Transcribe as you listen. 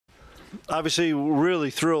Obviously, we're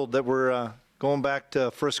really thrilled that we're going back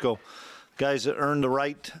to Frisco. Guys that earned the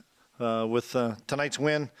right with tonight's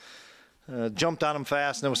win. Jumped on them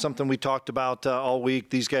fast, and it was something we talked about all week.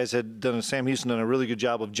 These guys had done, Sam Houston done a really good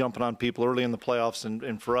job of jumping on people early in the playoffs,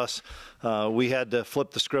 and for us, we had to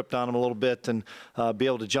flip the script on them a little bit and be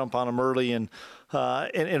able to jump on them early, and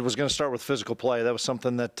it was going to start with physical play. That was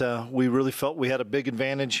something that we really felt we had a big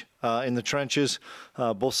advantage in the trenches,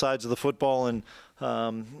 both sides of the football, and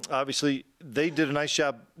obviously they did a nice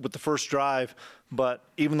job with the first drive, but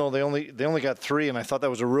even though they only got 3, and I thought that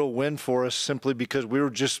was a real win for us simply because we were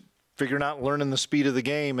just figuring out, learning the speed of the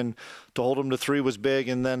game, and to hold them to 3 was big.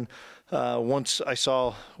 And then once I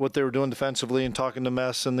saw what they were doing defensively and talking to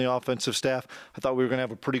Mess and the offensive staff, I thought we were going to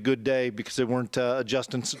have a pretty good day because they weren't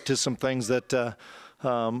adjusting to some things that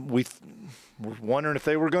we were wondering if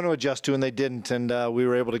they were going to adjust to, and they didn't. And we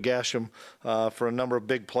were able to gash them for a number of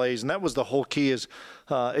big plays. And that was the whole key, is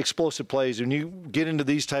explosive plays. When you get into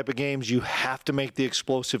these type of games, you have to make the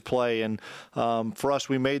explosive play. And for us,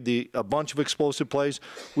 we made a bunch of explosive plays.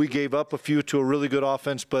 We gave up a few to a really good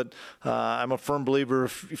offense, but I'm a firm believer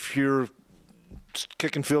if you're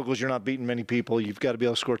kicking field goals, you're not beating many people. You've got to be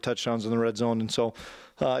able to score touchdowns in the red zone. And so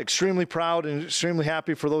extremely proud and extremely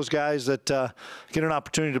happy for those guys that get an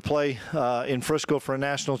opportunity to play in Frisco for a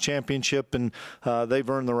national championship, and they've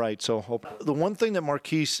earned the right. So the one thing that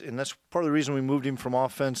Marquise, and that's part of the reason we moved him from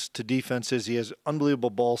offense to defense, is he has unbelievable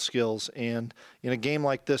ball skills. And in a game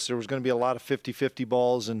like this, there was going to be a lot of 50-50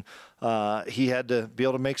 balls, and he had to be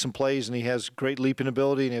able to make some plays, and he has great leaping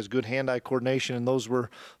ability and he has good hand-eye coordination. And those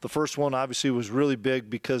were, the first one obviously was really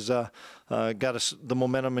big because got us the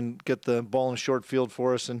momentum and get the ball in short field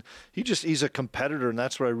for us. And he's a competitor, and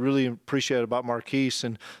that's what I really appreciate about Marquise.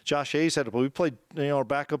 And Josh Hayes had to play. We played our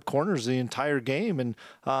backup corners the entire game, and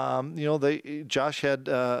Josh had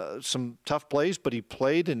some tough plays, but he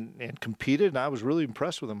played and competed, and I was really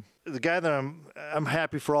impressed with him. The guy that I'm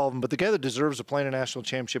happy for all of them, but the guy that deserves to play in a national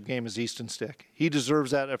championship game is Easton Stick. He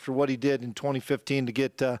deserves that after what he did in 2015 to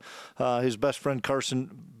get his best friend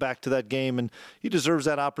Carson back to that game, and he deserves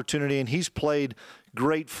that opportunity. And he's played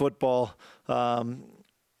great football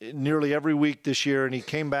nearly every week this year, and he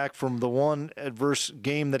came back from the one adverse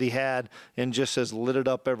game that he had and just has lit it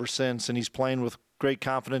up ever since. And he's playing with great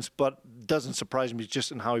confidence, but doesn't surprise me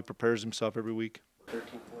just in how he prepares himself every week.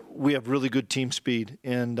 We have really good team speed,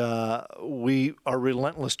 and we are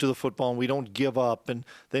relentless to the football, and we don't give up. And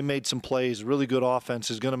they made some plays. Really good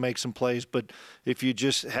offense is going to make some plays, but if you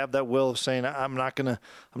just have that will of saying, we're going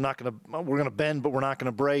to bend, but we're not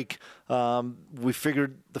going to break. We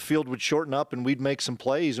figured the field would shorten up and we'd make some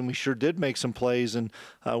plays, and we sure did make some plays. And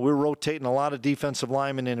we were rotating a lot of defensive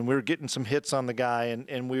linemen in, and we were getting some hits on the guy,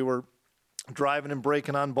 and we were driving and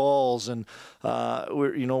breaking on balls, and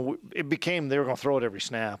it became they were going to throw it every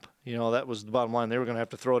snap. That was the bottom line. They were going to have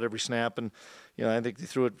to throw it every snap, and I think they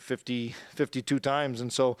threw it 52 times.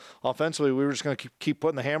 And so offensively, we were just going to keep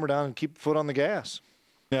putting the hammer down and keep the foot on the gas.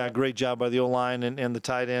 Yeah, great job by the O-line and the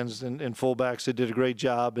tight ends and fullbacks. They did a great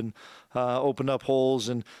job and opened up holes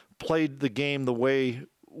and played the game the way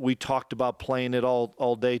we talked about playing it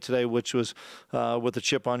all day today, which was with a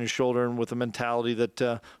chip on your shoulder and with a mentality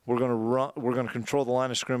that we're going to control the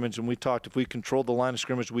line of scrimmage. And we talked, if we controlled the line of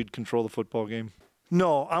scrimmage, we'd control the football game.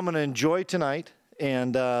 No, I'm going to enjoy tonight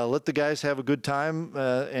and let the guys have a good time.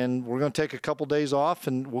 And we're going to take a couple days off,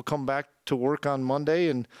 and we'll come back to work on Monday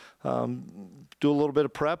and do a little bit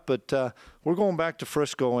of prep. But we're going back to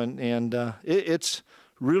Frisco, and it's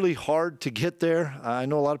really hard to get there. I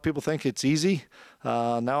know a lot of people think it's easy.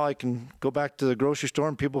 Now I can go back to the grocery store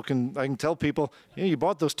and I can tell people, you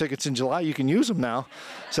bought those tickets in July, you can use them now.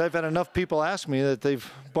 So I've had enough people ask me that they've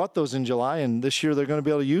bought those in July, and this year they're going to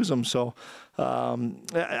be able to use them. So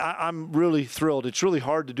I'm really thrilled. It's really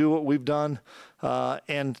hard to do what we've done,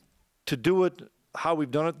 and to do it how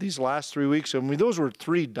we've done it these last 3 weeks. I mean, those were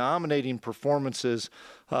 3 dominating performances,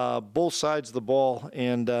 both sides of the ball,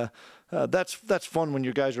 and that's fun when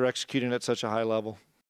your guys are executing at such a high level.